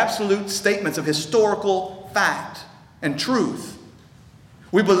to be absolute statements of historical fact and truth.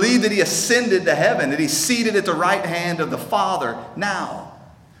 We believe that he ascended to heaven, that he's seated at the right hand of the Father now.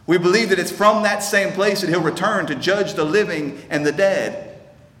 We believe that it's from that same place that he'll return to judge the living and the dead.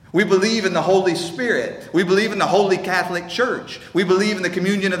 We believe in the Holy Spirit. We believe in the Holy Catholic Church. We believe in the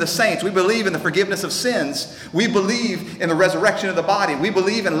communion of the saints. We believe in the forgiveness of sins. We believe in the resurrection of the body. We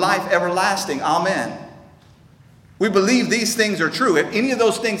believe in life everlasting. Amen. We believe these things are true. If any of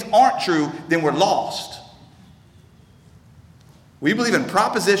those things aren't true, then we're lost. We believe in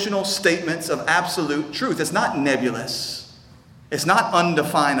propositional statements of absolute truth. It's not nebulous. It's not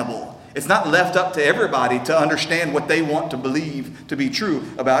undefinable. It's not left up to everybody to understand what they want to believe to be true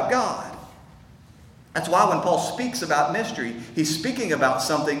about God. That's why when Paul speaks about mystery, he's speaking about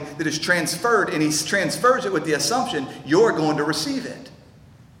something that is transferred, and he transfers it with the assumption you're going to receive it.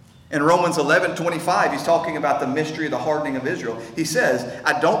 In Romans 11:25, he's talking about the mystery of the hardening of Israel. He says,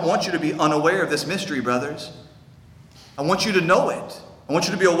 I don't want you to be unaware of this mystery, brothers. I want you to know it. I want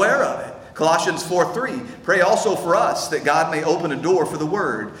you to be aware of it. Colossians 4:3, pray also for us that God may open a door for the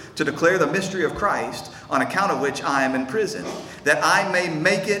word to declare the mystery of Christ, on account of which I am in prison, that I may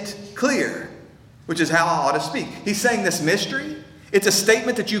make it clear, which is how I ought to speak. He's saying this mystery, it's a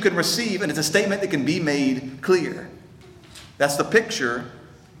statement that you can receive, and it's a statement that can be made clear. That's the picture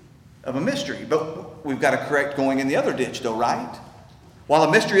of a mystery. But we've got to correct going in the other ditch though, right? While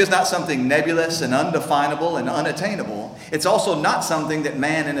a mystery is not something nebulous and undefinable and unattainable, it's also not something that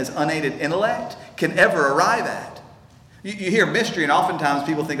man in his unaided intellect can ever arrive at. You hear mystery, and oftentimes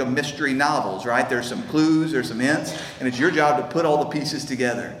people think of mystery novels, right? There's some clues, there's some hints, and it's your job to put all the pieces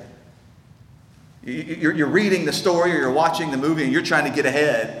together. You're reading the story or you're watching the movie and you're trying to get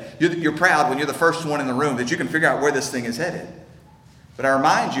ahead. You're proud when you're the first one in the room that you can figure out where this thing is headed. But I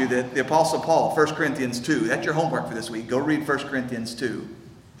remind you that the Apostle Paul, 1 Corinthians 2, that's your homework for this week. Go read 1 Corinthians 2.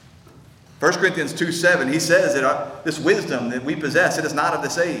 1 Corinthians 2:7, he says that this wisdom that we possess, it is not of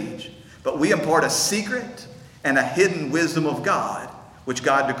this age, but we impart a secret and a hidden wisdom of God, which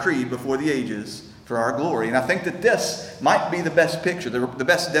God decreed before the ages for our glory. And I think that this might be the best picture, the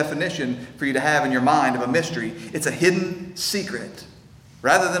best definition for you to have in your mind of a mystery. It's a hidden secret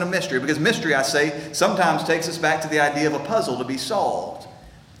rather than a mystery. Because mystery, I say, sometimes takes us back to the idea of a puzzle to be solved.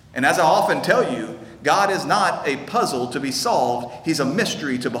 And as I often tell you, God is not a puzzle to be solved. He's a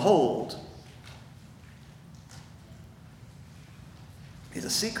mystery to behold. He's a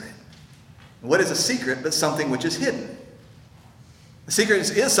secret. What is a secret but something which is hidden? A secret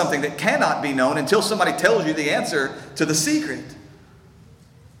is something that cannot be known until somebody tells you the answer to the secret.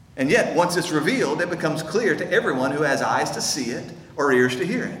 And yet, once it's revealed, it becomes clear to everyone who has eyes to see it or ears to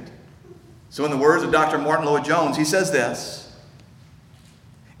hear it. So in the words of Dr. Martin Lloyd-Jones, he says this: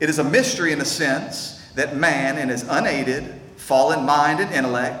 it is a mystery in the sense that man in his unaided, fallen mind and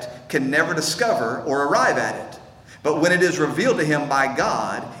intellect can never discover or arrive at it. But when it is revealed to him by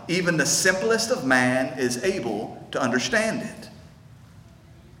God, even the simplest of man is able to understand it.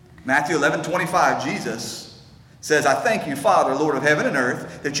 Matthew 11:25, Jesus says, I thank you, Father, Lord of heaven and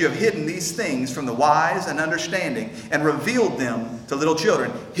earth, that you have hidden these things from the wise and understanding and revealed them to little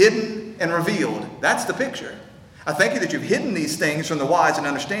children. Hidden and revealed. That's the picture. I thank you that you've hidden these things from the wise and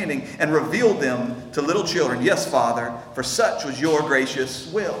understanding and revealed them to little children. Yes, Father, for such was your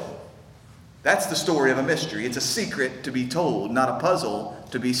gracious will. That's the story of a mystery. It's a secret to be told, not a puzzle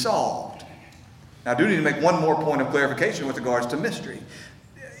to be solved. Now, I do need to make one more point of clarification with regards to mystery.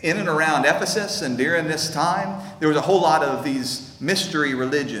 In and around Ephesus and during this time, there was a whole lot of these mystery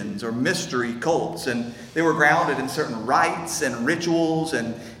religions or mystery cults, and they were grounded in certain rites and rituals,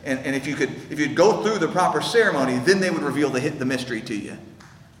 and if you'd go through the proper ceremony, then they would reveal the mystery to you.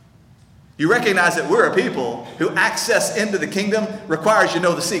 You recognize that we're a people who access into the kingdom requires you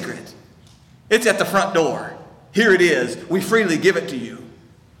know the secret. It's at the front door. Here it is. We freely give it to you.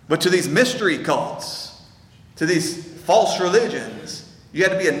 But to these mystery cults, to these false religions, you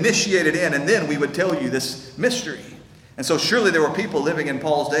had to be initiated in, and then we would tell you this mystery. And so surely there were people living in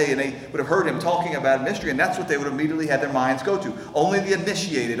Paul's day, and they would have heard him talking about mystery, and that's what they would immediately have their minds go to. Only the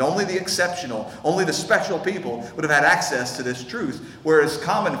initiated, only the exceptional, only the special people would have had access to this truth, whereas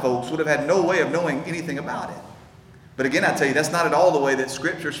common folks would have had no way of knowing anything about it. But again, I tell you, that's not at all the way that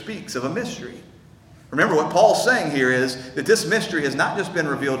Scripture speaks of a mystery. Remember, what Paul's saying here is that this mystery has not just been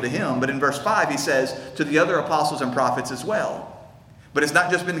revealed to him, but in verse 5 he says to the other apostles and prophets as well. But it's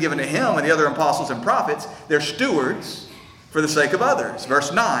not just been given to him and the other apostles and prophets. They're stewards for the sake of others.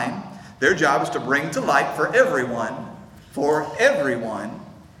 Verse 9, their job is to bring to light for everyone,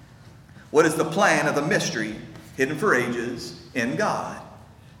 what is the plan of the mystery hidden for ages in God.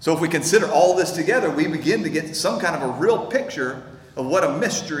 So if we consider all this together, we begin to get some kind of a real picture of what a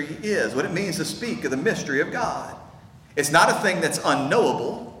mystery is, what it means to speak of the mystery of God. It's not a thing that's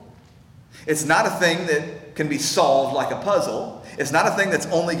unknowable. It's not a thing that can be solved like a puzzle. It's not a thing that's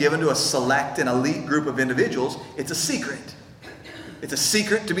only given to a select and elite group of individuals. It's a secret. It's a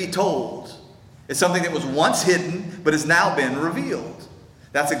secret to be told. It's something that was once hidden but has now been revealed.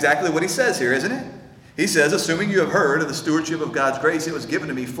 That's exactly what he says here, isn't it? He says, assuming you have heard of the stewardship of God's grace, it was given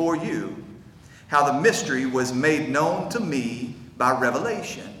to me for you, how the mystery was made known to me by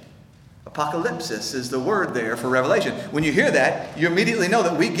revelation. Apocalypsis is the word there for revelation. When you hear that, you immediately know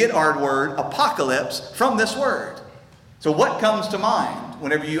that we get our word apocalypse from this word. So what comes to mind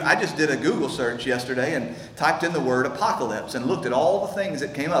whenever I just did a Google search yesterday and typed in the word apocalypse and looked at all the things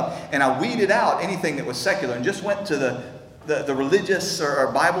that came up, and I weeded out anything that was secular and just went to the religious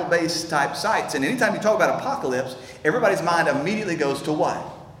or Bible-based type sites. And anytime you talk about apocalypse, everybody's mind immediately goes to what?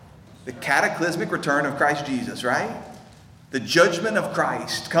 The cataclysmic return of Christ Jesus, right? The judgment of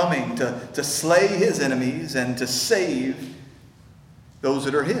Christ coming to slay his enemies and to save those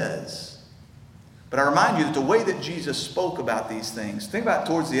that are his. But I remind you that the way that Jesus spoke about these things, think about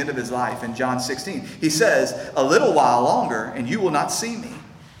towards the end of his life in John 16. He says, a little while longer and you will not see me.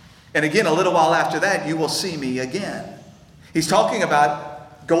 And again, a little while after that, you will see me again. He's talking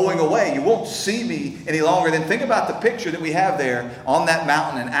about going away. You won't see me any longer. Then think about the picture that we have there on that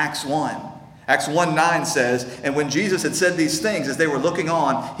mountain in Acts 1. Acts 1:9 says, and when Jesus had said these things, as they were looking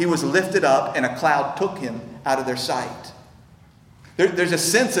on, he was lifted up and a cloud took him out of their sight. There's a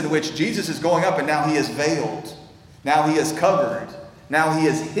sense in which Jesus is going up and now he is veiled. Now he is covered. Now he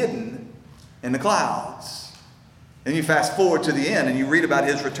is hidden in the clouds. Then you fast forward to the end and you read about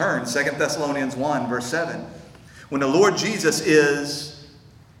his return. 2 Thessalonians 1 verse 7. When the Lord Jesus is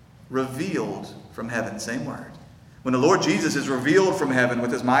revealed from heaven, same word. When the Lord Jesus is revealed from heaven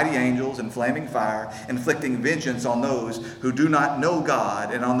with his mighty angels in flaming fire, inflicting vengeance on those who do not know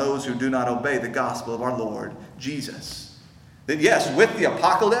God and on those who do not obey the gospel of our Lord Jesus. That yes, with the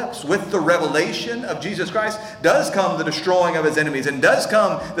apocalypse, with the revelation of Jesus Christ, does come the destroying of his enemies and does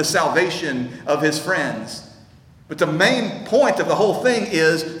come the salvation of his friends. But the main point of the whole thing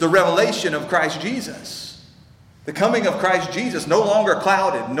is the revelation of Christ Jesus. The coming of Christ Jesus, no longer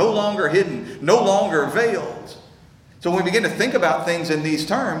clouded, no longer hidden, no longer veiled. So when we begin to think about things in these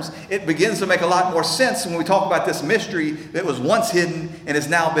terms, it begins to make a lot more sense when we talk about this mystery that was once hidden and has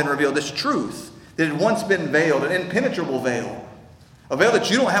now been revealed. This truth that had once been veiled, an impenetrable veil. A veil that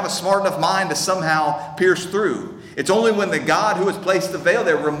you don't have a smart enough mind to somehow pierce through. It's only when the God who has placed the veil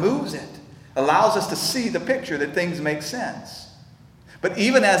there removes it, allows us to see the picture that things make sense. But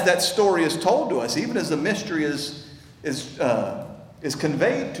even as that story is told to us, even as the mystery is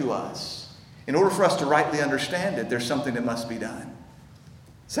conveyed to us, in order for us to rightly understand it, there's something that must be done.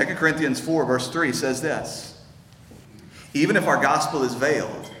 2 Corinthians 4 verse 3 says this, even if our gospel is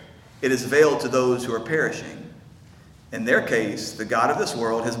veiled, it is veiled to those who are perishing. In their case, the God of this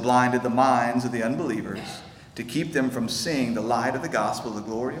world has blinded the minds of the unbelievers to keep them from seeing the light of the gospel, the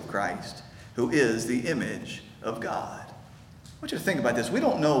glory of Christ, who is the image of God. I want you to think about this. We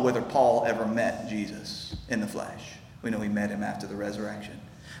don't know whether Paul ever met Jesus in the flesh. We know he met him after the resurrection.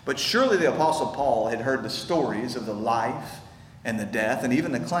 But surely the Apostle Paul had heard the stories of the life and the death and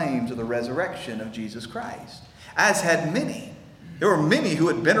even the claims of the resurrection of Jesus Christ, as had many. There were many who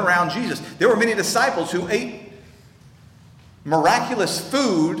had been around Jesus. There were many disciples who ate miraculous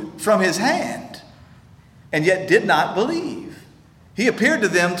food from his hand and yet did not believe. He appeared to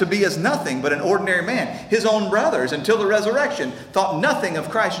them to be as nothing but an ordinary man. His own brothers, until the resurrection, thought nothing of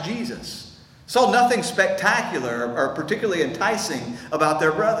Christ Jesus. Saw nothing spectacular or particularly enticing about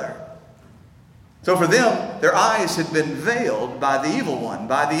their brother. So for them, their eyes had been veiled by the evil one,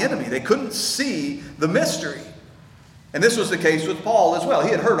 by the enemy. They couldn't see the mystery. And this was the case with Paul as well.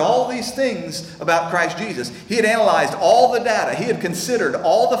 He had heard all these things about Christ Jesus. He had analyzed all the data. He had considered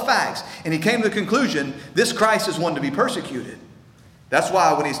all the facts. And he came to the conclusion, this Christ is one to be persecuted. That's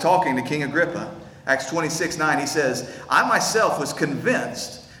why when he's talking to King Agrippa, Acts 26:9, he says, I myself was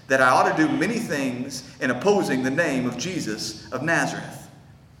convinced that I ought to do many things in opposing the name of Jesus of Nazareth.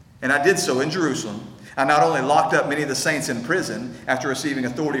 And I did so in Jerusalem. I not only locked up many of the saints in prison after receiving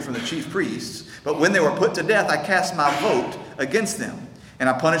authority from the chief priests, but when they were put to death, I cast my vote against them. And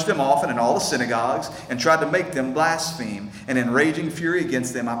I punished them often in all the synagogues and tried to make them blaspheme. And in raging fury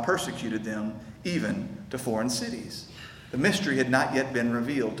against them, I persecuted them even to foreign cities. The mystery had not yet been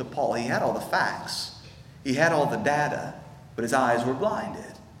revealed to Paul. He had all the facts. He had all the data, but his eyes were blinded.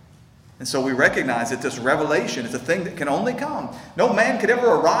 And so we recognize that this revelation is a thing that can only come. No man could ever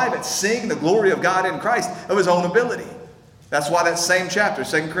arrive at seeing the glory of God in Christ of his own ability. That's why that same chapter,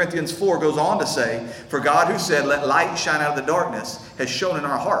 2 Corinthians 4, goes on to say, for God who said, let light shine out of the darkness, has shone in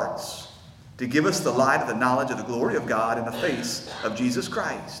our hearts to give us the light of the knowledge of the glory of God in the face of Jesus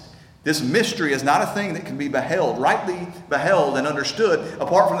Christ. This mystery is not a thing that can be rightly beheld and understood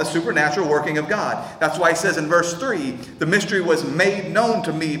apart from the supernatural working of God. That's why he says in verse 3, the mystery was made known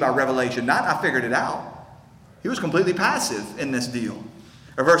to me by revelation. Not I figured it out. He was completely passive in this deal.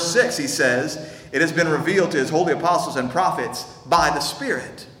 Or verse 6, he says, it has been revealed to his holy apostles and prophets by the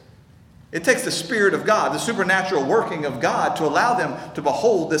Spirit. It takes the Spirit of God, the supernatural working of God, to allow them to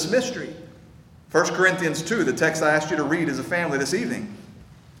behold this mystery. 1 Corinthians 2, the text I asked you to read as a family this evening,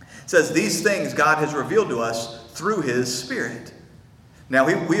 says these things God has revealed to us through his Spirit. Now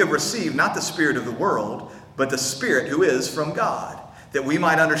we have received not the spirit of the world, but the Spirit who is from God, that we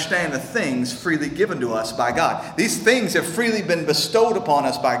might understand the things freely given to us by God. These things have freely been bestowed upon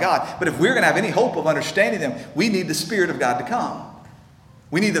us by God, but if we're going to have any hope of understanding them, we need the Spirit of God to come.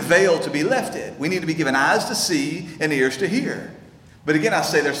 We need the veil to be lifted. We need to be given eyes to see and ears to hear. But again, I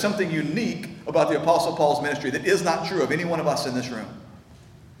say there's something unique about the Apostle Paul's ministry that is not true of any one of us in this room.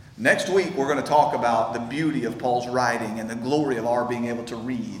 Next week, we're going to talk about the beauty of Paul's writing and the glory of our being able to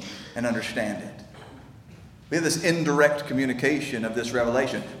read and understand it. We have this indirect communication of this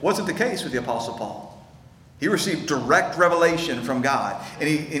revelation. Wasn't the case with the Apostle Paul. He received direct revelation from God. And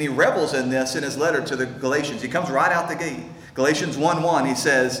he revels in this in his letter to the Galatians. He comes right out the gate. Galatians 1:1, he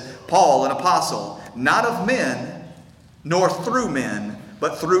says, Paul, an apostle, not of men, nor through men,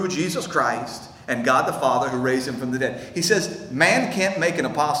 but through Jesus Christ and God the Father who raised him from the dead. He says, man can't make an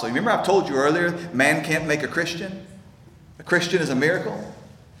apostle. Remember I've told you earlier, man can't make a Christian? A Christian is a miracle.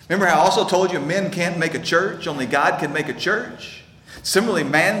 Remember I also told you men can't make a church, only God can make a church. Similarly,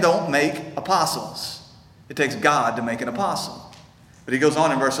 man don't make apostles. It takes God to make an apostle. But he goes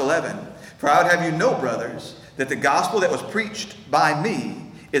on in verse 11, for I would have you know, brothers, that the gospel that was preached by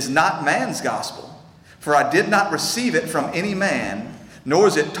me is not man's gospel. For I did not receive it from any man, nor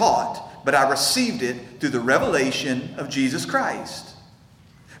is it taught, but I received it through the revelation of Jesus Christ.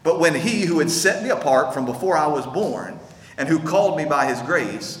 But when he who had set me apart from before I was born, and who called me by his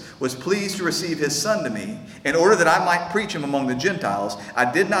grace, was pleased to receive his son to me, in order that I might preach him among the Gentiles,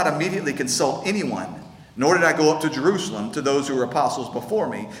 I did not immediately consult anyone, nor did I go up to Jerusalem to those who were apostles before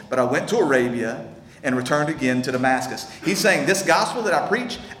me, but I went to Arabia and returned again to Damascus. He's saying this gospel that I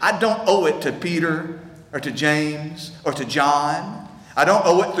preach, I don't owe it to Peter or to James or to John. I don't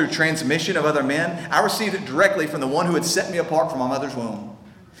owe it through transmission of other men. I received it directly from the one who had set me apart from my mother's womb.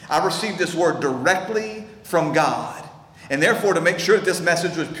 I received this word directly from God. And therefore, to make sure that this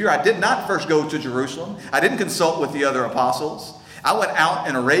message was pure, I did not first go to Jerusalem. I didn't consult with the other apostles. I went out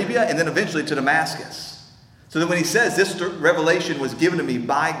in Arabia and then eventually to Damascus. So that when he says this revelation was given to me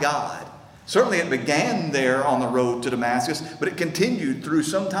by God, certainly it began there on the road to Damascus, but it continued through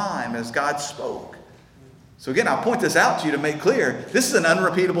some time as God spoke. So again, I'll point this out to you to make clear, this is an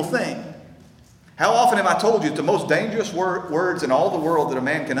unrepeatable thing. How often have I told you that the most dangerous words in all the world that a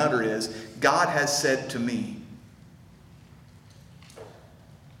man can utter is, God has said to me.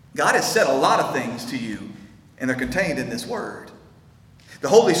 God has said a lot of things to you, and they're contained in this word. The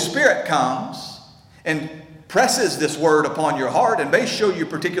Holy Spirit comes and presses this word upon your heart and may show you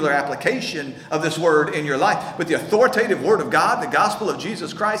particular application of this word in your life. But the authoritative word of God, the gospel of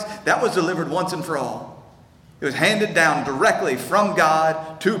Jesus Christ, that was delivered once and for all. It was handed down directly from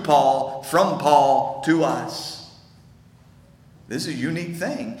God to Paul, from Paul to us. This is a unique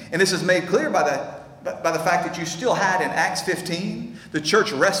thing. And this is made clear by the fact that you still had in Acts 15, the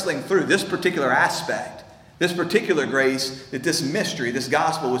church wrestling through this particular aspect, this particular grace, that this mystery, this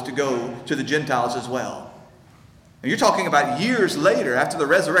gospel was to go to the Gentiles as well. And you're talking about years later after the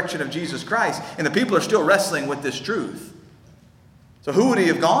resurrection of Jesus Christ, and the people are still wrestling with this truth. So who would he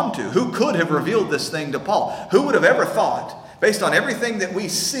have gone to? Who could have revealed this thing to Paul? Who would have ever thought, based on everything that we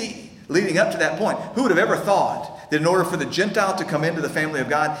see leading up to that point, who would have ever thought that in order for the Gentile to come into the family of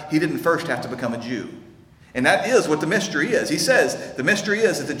God, he didn't first have to become a Jew? And that is what the mystery is. He says the mystery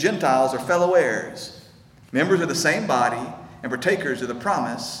is that the Gentiles are fellow heirs, members of the same body, and partakers of the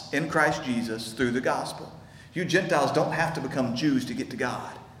promise in Christ Jesus through the gospel. You Gentiles don't have to become Jews to get to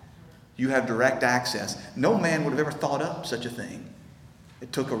God. You have direct access. No man would have ever thought up such a thing.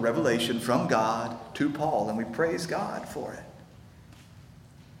 It took a revelation from God to Paul, and we praise God for it.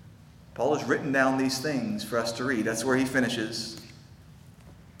 Paul has written down these things for us to read. That's where he finishes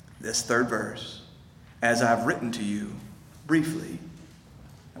this third verse. As I've written to you briefly.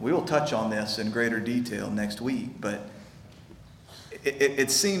 And we will touch on this in greater detail next week, but it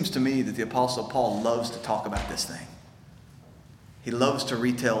seems to me that the Apostle Paul loves to talk about this thing. He loves to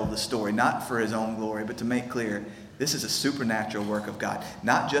retell the story, not for his own glory, but to make clear this is a supernatural work of God.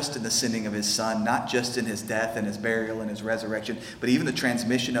 Not just in the sending of his Son, not just in his death and his burial and his resurrection, but even the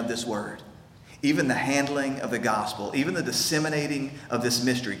transmission of this word, even the handling of the gospel, even the disseminating of this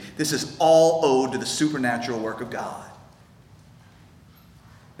mystery. This is all owed to the supernatural work of God.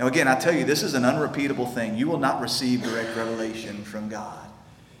 Now again, I tell you, this is an unrepeatable thing. You will not receive direct revelation from God.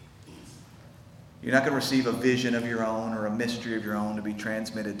 You're not going to receive a vision of your own or a mystery of your own to be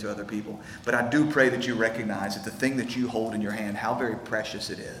transmitted to other people. But I do pray that you recognize that the thing that you hold in your hand, how very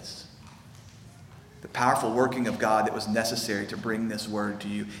precious it is. The powerful working of God that was necessary to bring this word to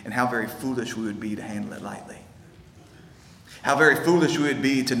you, and how very foolish we would be to handle it lightly. How very foolish we would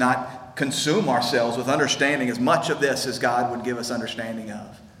be to not consume ourselves with understanding as much of this as God would give us understanding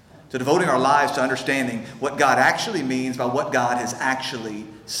of. To devoting our lives to understanding what God actually means by what God has actually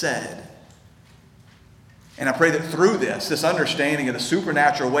said. And I pray that through this understanding of the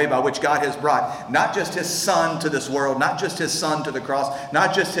supernatural way by which God has brought not just his Son to this world, not just his Son to the cross,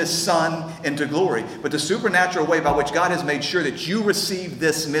 not just his Son into glory, but the supernatural way by which God has made sure that you receive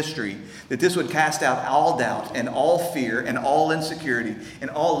this mystery, that this would cast out all doubt and all fear and all insecurity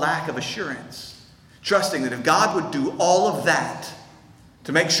and all lack of assurance. Trusting that if God would do all of that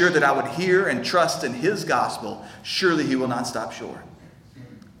to make sure that I would hear and trust in his gospel, surely he will not stop short.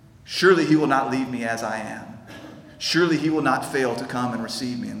 Surely he will not leave me as I am. Surely he will not fail to come and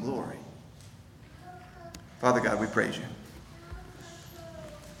receive me in glory. Father God, we praise you.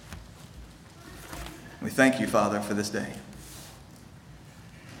 We thank you, Father, for this day.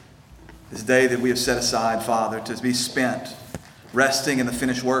 This day that we have set aside, Father, to be spent resting in the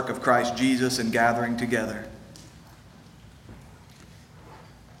finished work of Christ Jesus and gathering together.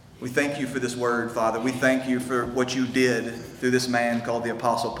 We thank you for this word, Father. We thank you for what you did through this man called the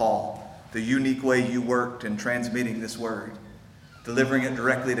Apostle Paul. The unique way you worked in transmitting this word, delivering it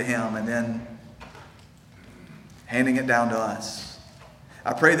directly to him, and then handing it down to us.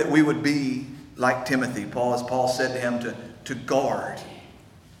 I pray that we would be like Timothy, as Paul said to him, to guard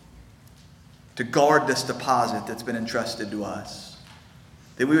this deposit that's been entrusted to us.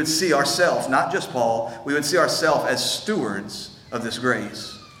 That we would see ourselves, not just Paul, we would see ourselves as stewards of this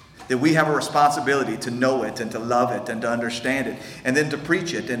grace. That we have a responsibility to know it and to love it and to understand it, and then to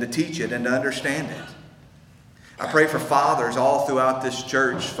preach it and to teach it and to understand it. I pray for fathers all throughout this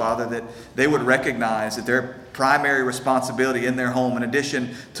church, Father, that they would recognize that their primary responsibility in their home, in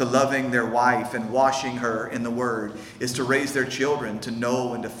addition to loving their wife and washing her in the Word, is to raise their children to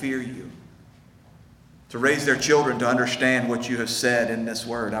know and to fear you. To raise their children to understand what you have said in this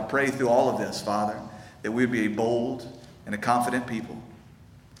Word. I pray through all of this, Father, that we would be a bold and a confident people,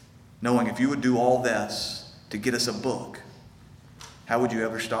 knowing if you would do all this to get us a book, how would you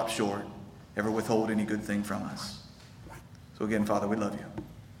ever stop short, ever withhold any good thing from us? So again, Father, we love you.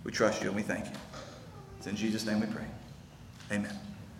 We trust you and we thank you. It's in Jesus' name we pray. Amen.